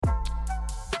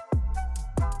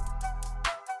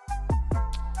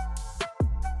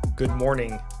Good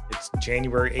morning. It's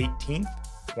January 18th,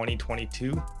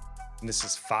 2022, and this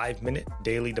is 5-minute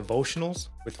daily devotionals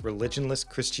with Religionless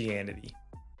Christianity.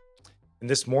 And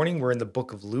this morning we're in the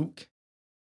book of Luke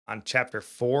on chapter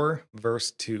 4,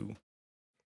 verse 2.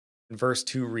 And verse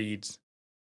 2 reads,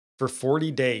 "For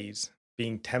 40 days,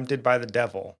 being tempted by the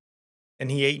devil, and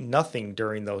he ate nothing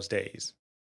during those days.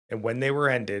 And when they were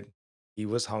ended, he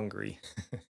was hungry."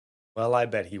 Well, I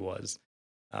bet he was.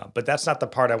 But that's not the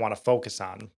part I want to focus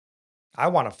on. I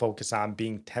want to focus on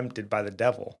being tempted by the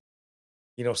devil.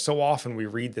 So often we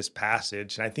read this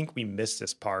passage, and I think we miss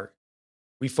this part.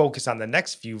 We focus on the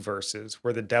next few verses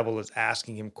where the devil is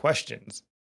asking him questions.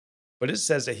 But it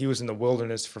says that he was in the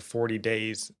wilderness for 40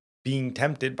 days being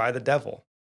tempted by the devil.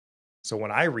 So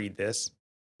when I read this,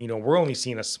 we're only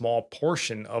seeing a small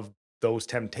portion of those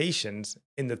temptations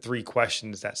in the 3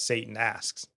 questions that Satan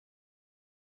asks.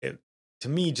 It, to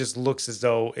me, just looks as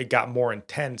though it got more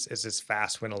intense as this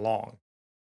fast went along.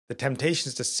 The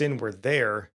temptations to sin were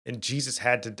there, and Jesus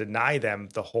had to deny them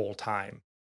the whole time.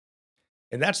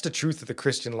 And that's the truth of the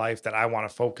Christian life that I want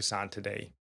to focus on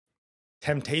today.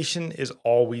 Temptation is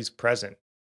always present.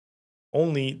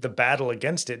 Only the battle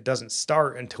against it doesn't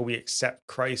start until we accept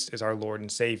Christ as our Lord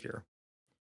and Savior.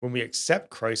 When we accept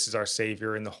Christ as our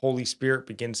Savior and the Holy Spirit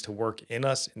begins to work in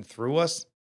us and through us,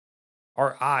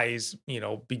 our eyes,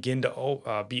 begin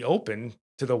to be open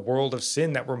to the world of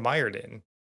sin that we're mired in.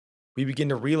 We begin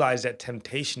to realize that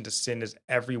temptation to sin is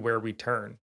everywhere we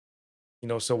turn.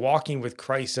 So walking with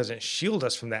Christ doesn't shield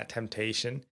us from that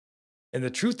temptation. And the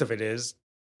truth of it is,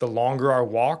 the longer our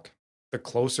walk, the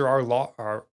closer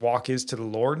our walk is to the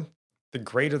Lord, the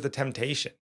greater the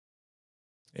temptation.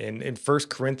 In 1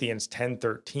 Corinthians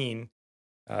 10:13,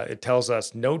 it tells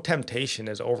us, "No temptation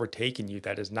has overtaken you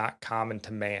that is not common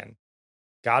to man.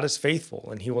 God is faithful,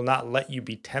 and he will not let you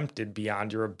be tempted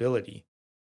beyond your ability.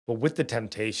 But with the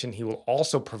temptation, he will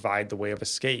also provide the way of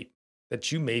escape,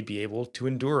 that you may be able to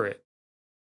endure it."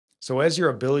 So as your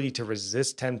ability to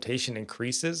resist temptation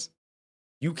increases,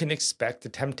 you can expect the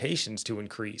temptations to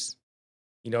increase.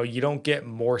 You don't get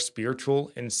more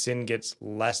spiritual and sin gets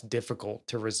less difficult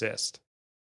to resist.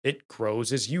 It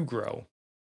grows as you grow.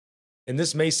 And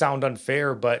this may sound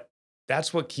unfair, but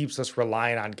that's what keeps us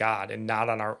relying on God and not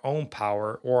on our own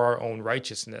power or our own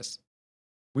righteousness.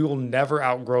 We will never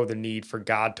outgrow the need for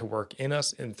God to work in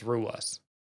us and through us.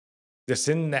 The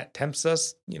sin that tempts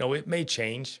us, it may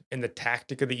change, and the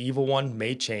tactic of the evil one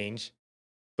may change,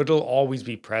 but it'll always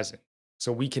be present.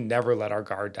 So we can never let our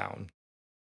guard down.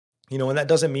 And that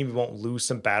doesn't mean we won't lose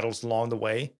some battles along the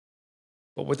way,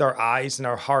 but with our eyes and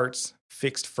our hearts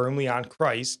fixed firmly on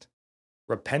Christ,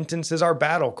 repentance is our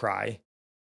battle cry,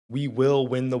 we will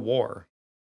win the war.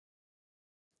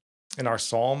 And our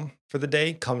psalm for the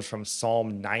day comes from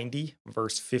Psalm 90,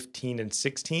 verse 15 and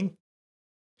 16.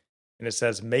 And it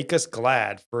says, "Make us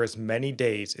glad for as many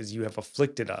days as you have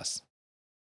afflicted us,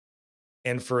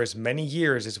 and for as many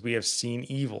years as we have seen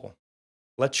evil.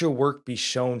 Let your work be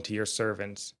shown to your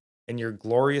servants, and your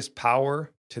glorious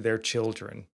power to their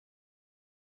children."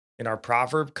 And our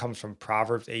proverb comes from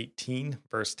Proverbs 18,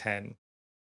 verse 10.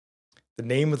 "The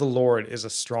name of the Lord is a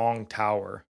strong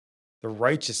tower. The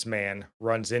righteous man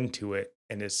runs into it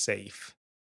and is safe."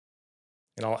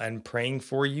 And I'll end praying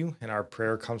for you, and our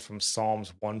prayer comes from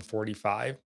Psalms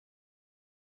 145.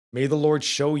 "May the Lord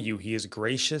show you he is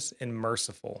gracious and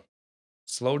merciful,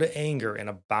 slow to anger and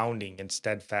abounding in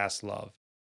steadfast love.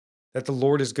 That the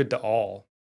Lord is good to all,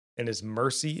 and his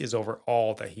mercy is over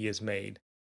all that he has made.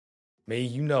 May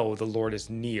you know the Lord is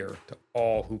near to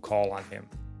all who call on him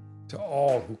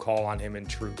in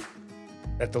truth.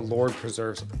 That the Lord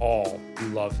preserves all who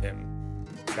love him."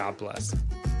 God bless.